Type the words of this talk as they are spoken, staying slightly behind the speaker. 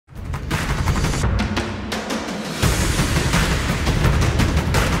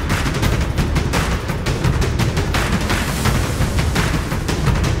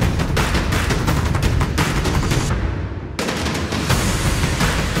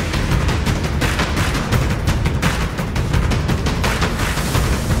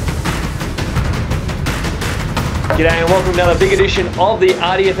G'day and welcome to another big edition of the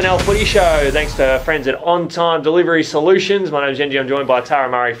RDFNL Footy Show. Thanks to our friends at Ontime Delivery Solutions. My name's Yeendy. I'm joined by Tara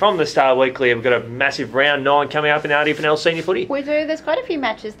Murray from the Star Weekly. We've got a massive round 9 coming up in RDFNL Senior Footy. We do. There's quite a few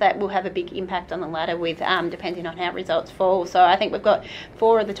matches that will have a big impact on the ladder with depending on how results fall. So I think we've got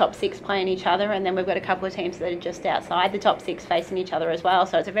 4 of the top 6 playing each other, and then we've got a couple of teams that are just outside the top 6 facing each other as well.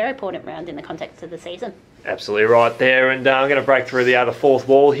 So it's a very important round in the context of the season. Absolutely right there, and I'm going to break through the other fourth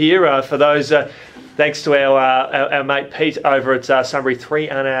wall here for those. Thanks to our mate Pete over at Sunbury 3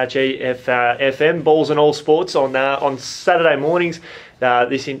 NRG FM, Balls and All Sports on Saturday mornings.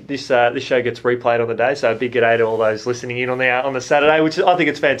 This show gets replayed on the day, so a big g'day to all those listening in on the Saturday, which I think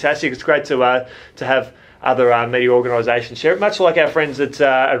it's fantastic. It's great to have other media organisations share it, much like our friends at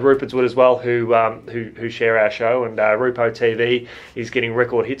Rupert's Wood as well, who share our show. And Rupo TV is getting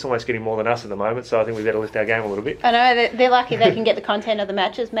record hits, almost getting more than us at the moment. So I think we better lift our game a little bit. I know they're lucky they can get the content of the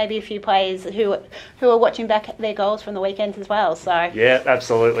matches. Maybe a few players who are watching back their goals from the weekends as well. So yeah,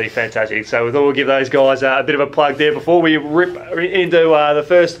 absolutely fantastic. So we thought we'll give those guys a bit of a plug there before we rip into the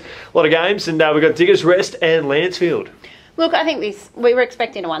first lot of games. And we've got Diggers Rest and Lancefield. Look, I think we were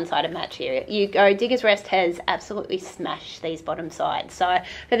expecting a one-sided match here. You go, Diggers Rest has absolutely smashed these bottom sides. So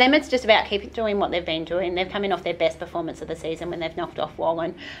for them, it's just about keeping doing what they've been doing. They've come in off their best performance of the season when they've knocked off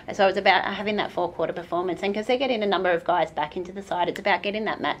Wallen. So it's about having that four-quarter performance. And because they're getting a number of guys back into the side, it's about getting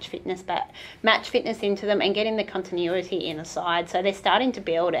that match fitness into them and getting the continuity in the side. So they're starting to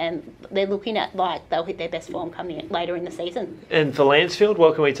build, and they're looking at like they'll hit their best form coming later in the season. And for Lancefield,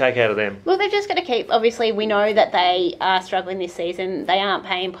 what can we take out of them? Well, they've just got to keep. Obviously, we know that they are struggling this season. They aren't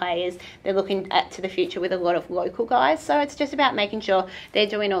paying players. They're looking to the future with a lot of local guys. So it's just about making sure they're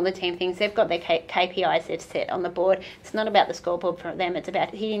doing all the team things. They've got their KPIs they've set on the board. It's not about the scoreboard for them. It's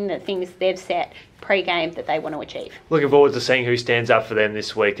about hitting the things they've set pre-game that they want to achieve. Looking forward to seeing who stands up for them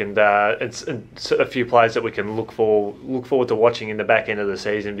this week, and it's a few players that we can look forward to watching in the back end of the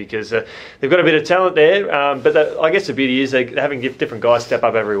season, because they've got a bit of talent there, but I guess the beauty is they're having different guys step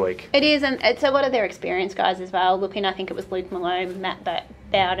up every week. It is, and it's a lot of their experienced guys as well. I think it was Luke Malone, Matt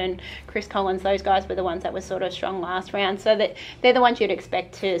Bowden, Chris Collins, those guys were the ones that were sort of strong last round, so that they're the ones you'd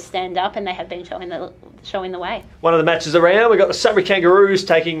expect to stand up, and they have been showing the way. One of the matches around, we've got the Sunbury Kangaroos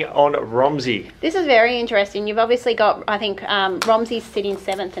taking on Romsey. This is very interesting. You've obviously got, I think, Romsey's sitting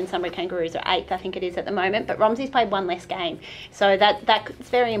 7th and Sunbury Kangaroos are 8th, I think it is at the moment, but Romsey's played one less game. So that's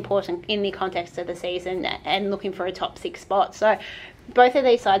very important in the context of the season and looking for a top 6 spot. So both of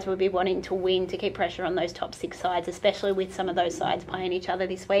these sides will be wanting to win to keep pressure on those top 6 sides, especially with some of those sides playing each other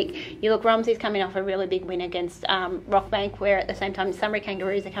this week. You look, Romsey's coming off a really big win against Rockbank, where at the same time Sunbury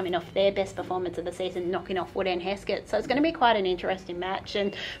Kangaroos are coming off their best performance of the season, knocking off Wood End Heskett. So it's going to be quite an interesting match,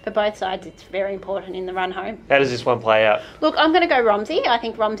 and for both sides it's very important in the run home. How does this one play out? Look, I'm going to go Romsey. I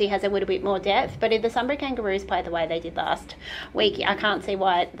think Romsey has a little bit more depth, but if the Sunbury Kangaroos play the way they did last week, I can't see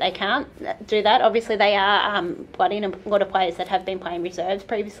why they can't do that. Obviously they are blooding a lot of players that have been playing reserves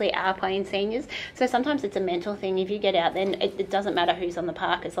previously are playing seniors, so sometimes it's a mental thing. If you get out, then it doesn't matter who's on the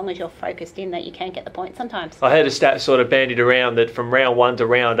park, as long as you're focused in that you can get the point sometimes. I heard a stat sort of bandied around that from round 1 to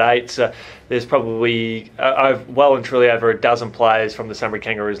round 8 there's probably well and truly over a dozen players from the Sunbury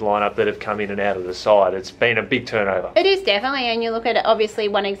Kangaroos lineup that have come in and out of the side. It's been a big turnover. It is definitely, and you look at it, obviously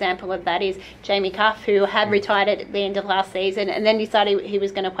one example of that is Jamie Cuff, who had retired at the end of last season and then decided he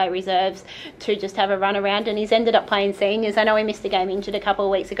was going to play reserves to just have a run around, and he's ended up playing seniors. I know he missed a game injured a couple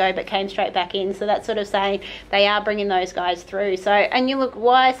of weeks ago, but came straight back in. So that's sort of saying they are bringing those guys through. So, and you look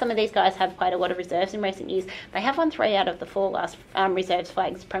why some of these guys have played a lot of reserves in recent years. They have won 3 out of the 4 last reserves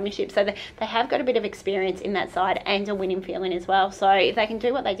flags premiership. So they have got a bit of experience in that side and a winning feeling as well. So if they can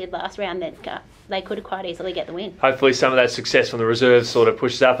do what they did last round, then they could quite easily get the win. Hopefully some of that success from the reserves sort of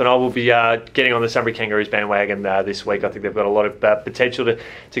pushes up, and I will be getting on the Sunbury Kangaroos bandwagon this week. I think they've got a lot of potential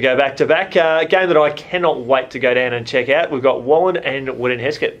to go back-to-back. A game that I cannot wait to go down and check out. We've got Wallen and Wood End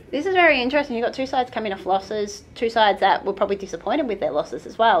Heskett. This is very interesting. You've got 2 sides coming off losses, 2 sides that were probably disappointed with their losses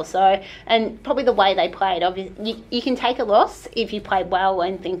as well. So, and probably the way they played. Obviously, you can take a loss if you played well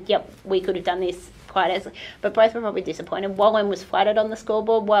and think, yep, we could have done this quite easily. But both were probably disappointed. Wallen was flattered on the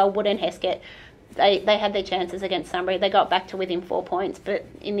scoreboard, while Wood End Heskett, they had their chances against Sunbury. They got back to within 4 points, but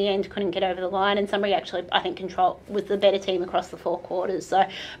in the end couldn't get over the line. And Sunbury actually, I think, was the better team across the 4 quarters. So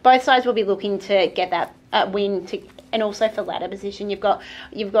both sides will be looking to get that win and also for ladder position. You've got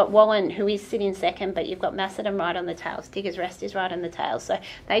Wallen, who is sitting 2nd, but you've got Macedon right on the tails. Diggers Rest is right on the tails. So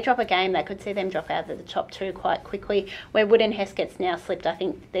they drop a game, that could see them drop out of the top 2 quite quickly. Where Wood End Heskett's now slipped, I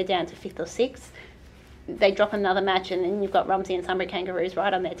think they're down to 5th or 6th. they drop another match, and then you've got Romsey and Sunbury Kangaroos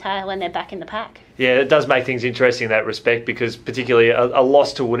right on their tail, and they're back in the pack. Yeah, it does make things interesting in that respect, because particularly a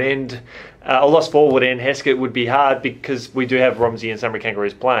loss to Woodend, a loss for Woodend, Heskett would be hard, because we do have Romsey and Sunbury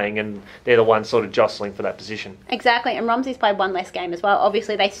Kangaroos playing, and they're the ones sort of jostling for that position. Exactly, and Romsey's played one less game as well.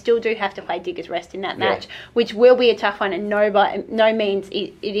 Obviously, they still do have to play Diggers Rest in that match, which will be a tough one, and no means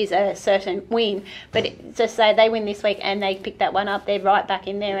it is a certain win. But to say they win this week and they pick that one up, they're right back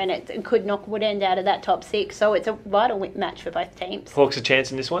in there, and it could knock Woodend out of that top 6. So it's a vital match for both teams. Hawks a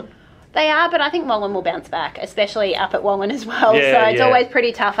chance in this one? They are, but I think Wallen will bounce back, especially up at Wallen as well. So it's always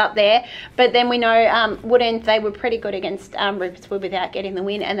pretty tough up there. But then we know Woodend, they were pretty good against Rupert's Wood without getting the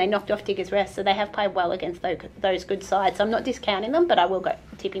win, and they knocked off Diggers Rest, so they have played well against those good sides. So I'm not discounting them, but I will go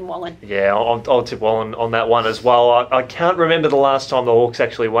tipping Wallen. Yeah, I'll tip Wallen on that one as well. I can't remember the last time the Hawks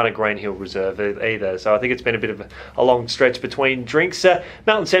actually won a Green Hill Reserve either, so I think it's been a bit of a long stretch between drinks.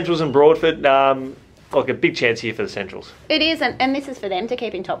 Melton Centrals and Broadford, like a big chance here for the Centrals. It is, and this is for them to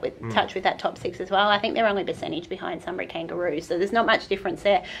keep in touch with that top 6 as well. I think they're only percentage behind Sunbury Kangaroos, so there's not much difference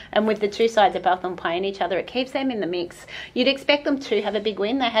there. And with the two sides above them playing each other, it keeps them in the mix. You'd expect them to have a big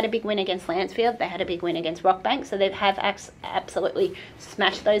win. They had a big win against Lancefield. They had a big win against Rockbank, so they have absolutely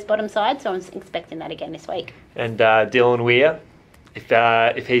smashed those bottom sides. So I'm expecting that again this week. And Dylan Weir,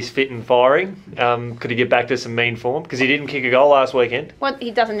 if he's fit and firing, could he get back to some mean form? Because he didn't kick a goal last weekend. Well,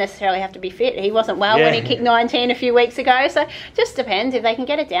 he doesn't necessarily have to be fit. He wasn't well when he kicked 19 a few weeks ago. So just depends. If they can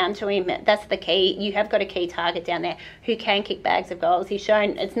get it down to him, that's the key. You have got a key target down there who can kick bags of goals. He's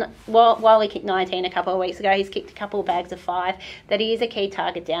shown, it's not while he kicked 19 a couple of weeks ago, he's kicked a couple of bags of 5, that he is a key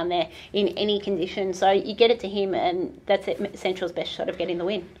target down there in any condition. So you get it to him, and that's it. Central's best shot of getting the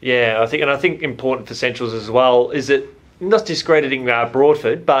win. Yeah, I think important for Centrals as well is that, not discrediting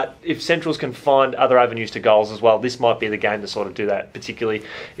Broadford, but if Centrals can find other avenues to goals as well, this might be the game to sort of do that, particularly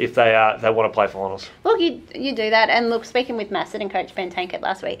if they want to play finals. Look, you do that, and look, speaking with Macedon coach Ben Tankett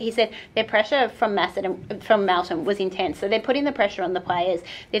last week, he said their pressure from Melton was intense, so they're putting the pressure on the players.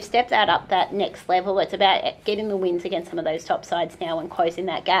 They've stepped out up that next level. It's about getting the wins against some of those top sides now and closing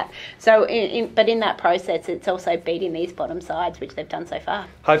that gap. So, but in that process, it's also beating these bottom sides, which they've done so far.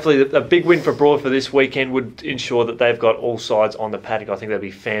 Hopefully, a big win for Broadford this weekend would ensure that they've got all sides on the paddock. I think that'd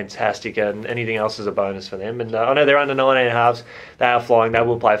be fantastic, and anything else is a bonus for them. And I know they're under 19 halves. They are flying. They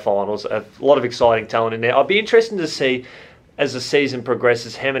will play finals. A lot of exciting talent in there. I'd be interested to see, as the season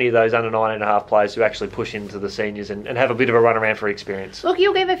progresses, how many of those under 19.5 players who actually push into the seniors and have a bit of a run around for experience. Look,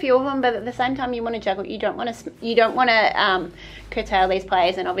 you'll give a few of them, but at the same time, you want to juggle. You don't want to curtail these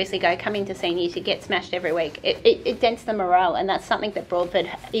players and obviously come into seniors to get smashed every week. It dents the morale, and that's something that Broadford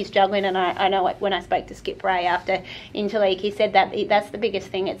is juggling. And I know when I spoke to Skip Ray after Interleague, he said that that's the biggest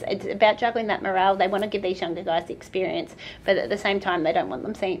thing. It's about juggling that morale. They want to give these younger guys the experience, but at the same time, they don't want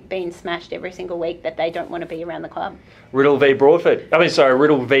them being smashed every single week that they don't want to be around the club. Riddle v Broadford.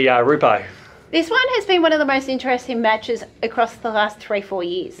 Riddle v Rupo. This one has been one of the most interesting matches across the last 3-4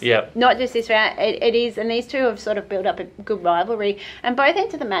 years. Yeah. Not just this round. It is, and these two have sort of built up a good rivalry, and both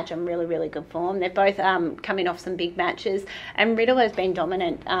enter the match on really, really good form. They're both coming off some big matches, and Riddle has been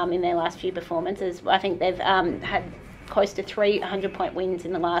dominant in their last few performances. I think they've had close to 300-point wins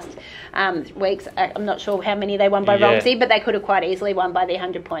in the last weeks. I'm not sure how many they won by Romsey, but they could have quite easily won by the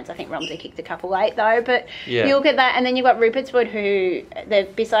 100 points. I think Romsey kicked a couple late though. But you look at that, and then you've got Rupert's Wood, who,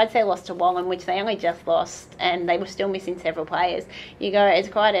 besides their loss to Wallen, which they only just lost, and they were still missing several players, you go, it's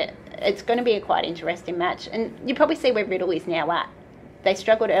going to be a quite interesting match. And you probably see where Riddle is now at. They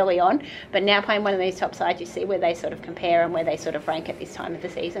struggled early on, but now playing one of these top sides, you see where they sort of compare and where they sort of rank at this time of the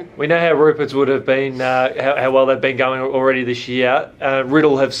season. We know how Rupert's would have been, how well they've been going already this year.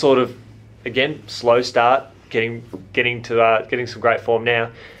 Riddle have sort of, again, slow start, getting some great form now.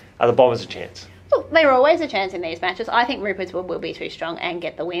 Are the Bombers a chance? Look, they're always a chance in these matches. I think Rupert's will be too strong and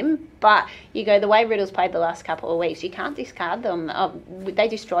get the win. But you go, the way Riddle's played the last couple of weeks, you can't discard them. They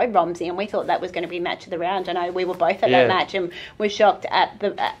destroyed Romsey, and we thought that was going to be match of the round. I know we were both at that match and were shocked at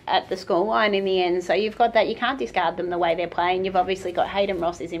the scoreline in the end. So you've got that. You can't discard them the way they're playing. You've obviously got Hayden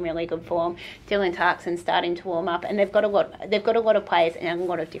Ross is in really good form. Dylan Tarkson starting to warm up, and they've got a lot of players and a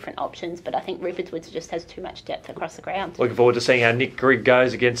lot of different options. But I think Rupert's just has too much depth across the ground. Looking forward to seeing how Nick Grigg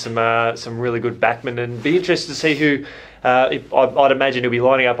goes against some really good backmen, and be interested to see who. I'd imagine he'll be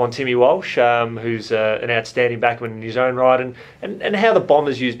lining up on Timmy Walsh, who's an outstanding backman in his own right, and how the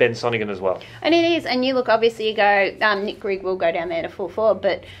Bombers use Ben Sonigan as well. And it is, and you look, obviously you go, Nick Grigg will go down there to full forward,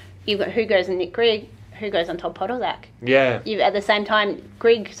 but you've got who goes in Nick Grigg, who goes on top, Podolak. Yeah. At the same time,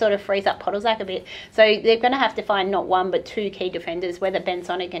 Grigg sort of frees up Podolak a bit. So they're going to have to find not one but two key defenders, whether Ben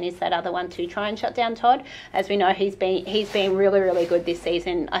Sonigan is that other one to try and shut down Todd. As we know, he's been really, really good this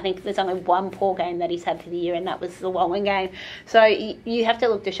season. I think there's only one poor game that he's had for the year, and that was the Wallen game. So you have to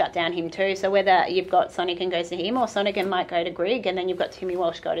look to shut down him too. So whether you've got Sonigan goes to him or Sonigan might go to Grigg, and then you've got Timmy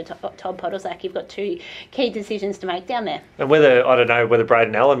Walsh go to Todd Podolak, you've got two key decisions to make down there. And I don't know whether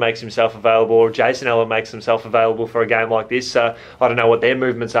Braden Allen makes himself available or Jason Allen makes himself available for a game like this. I don't know what their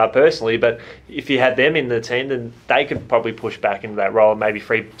movements are personally, but if you had them in the team, then they could probably push back into that role and maybe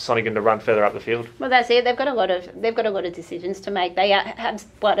free Sonigan to run further up the field. Well, that's it. They've got a lot of decisions to make. They have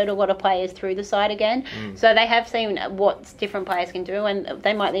spotted a lot of players through the side again, so they have seen what different players can do, and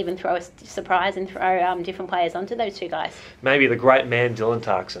they might even throw a surprise and throw different players onto those two guys. Maybe the great man Dylan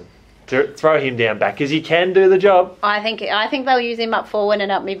Tarkson. Throw him down back because he can do the job. I think they'll use him up forward and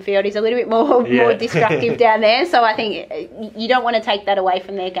up midfield. He's a little bit more destructive down there, so I think you don't want to take that away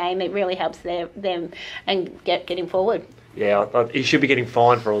from their game. It really helps them and getting forward. Yeah, he should be getting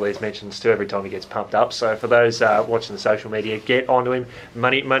fined for all these mentions too every time he gets pumped up. So for those watching the social media, get onto him.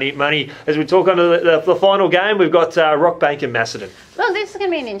 Money, money, money. As we talk on to the final game, we've got Rockbank and Macedon. Well, this is going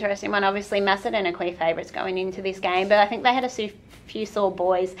to be an interesting one. Obviously, Macedon are clear favourites going into this game, but I think they had a few sore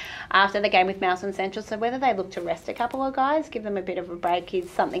boys after the game with Melton Central, so whether they look to rest a couple of guys, give them a bit of a break, is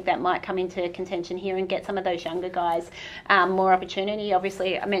something that might come into contention here and get some of those younger guys more opportunity.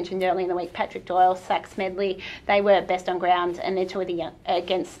 Obviously, I mentioned earlier in the week, Patrick Doyle, Sax Medley, they were best on ground, and they're two of the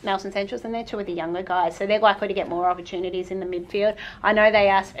against Melton Centrals, and they're two of the younger guys, so they're likely to get more opportunities in the midfield. I know they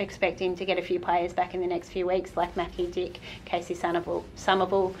are expecting to get a few players back in the next few weeks, like Matthew Dick, Casey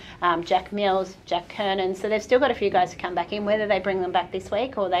Somerville, Jack Mills, Jack Kernan, so they've still got a few guys to come back in. Whether they bring them back this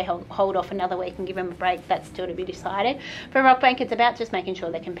week or they hold off another week and give them a break, that's still to be decided. For Rockbank, it's about just making sure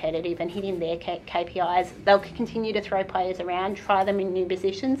they're competitive and hitting their KPIs. They'll continue to throw players around, try them in new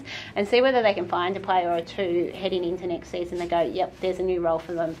positions, and see whether they can find a player or two heading into next season. They go, yep, there's a new role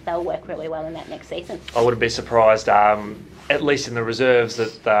for them. They'll work really well in that next season. I wouldn't be surprised, at least in the reserves,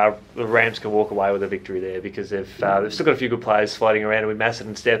 that the Rams can walk away with a victory there, because they've still got a few good players floating around, and with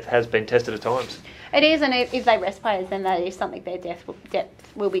Macedon's depth has been tested at times. It is, and if they rest players, then that is something their depth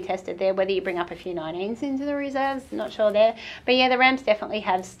will be tested there. Whether you bring up a few 19s into the reserves, not sure there. But yeah, the Rams definitely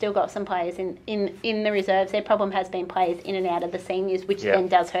have still got some players in the reserves. Their problem has been players in and out of the seniors, which then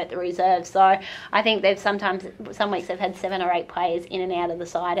does hurt the reserves. So I think some weeks they've had 7 or 8 players in and out of the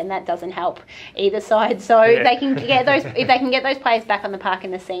side, and that doesn't help either side. So if they can get those players back on the park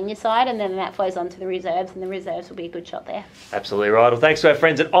in the senior side, and then that flows on to the reserves, and the reserves will be a good shot there. Absolutely right. Well, thanks to our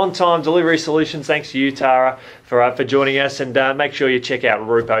friends at Ontime Delivery Solutions. Thanks to you, Tara, for joining us, and make sure you check out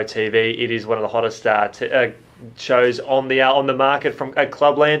Rupo TV. It is one of the hottest shows on the market from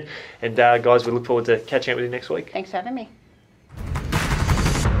Clubland. And guys, we look forward to catching up with you next week. Thanks for having me.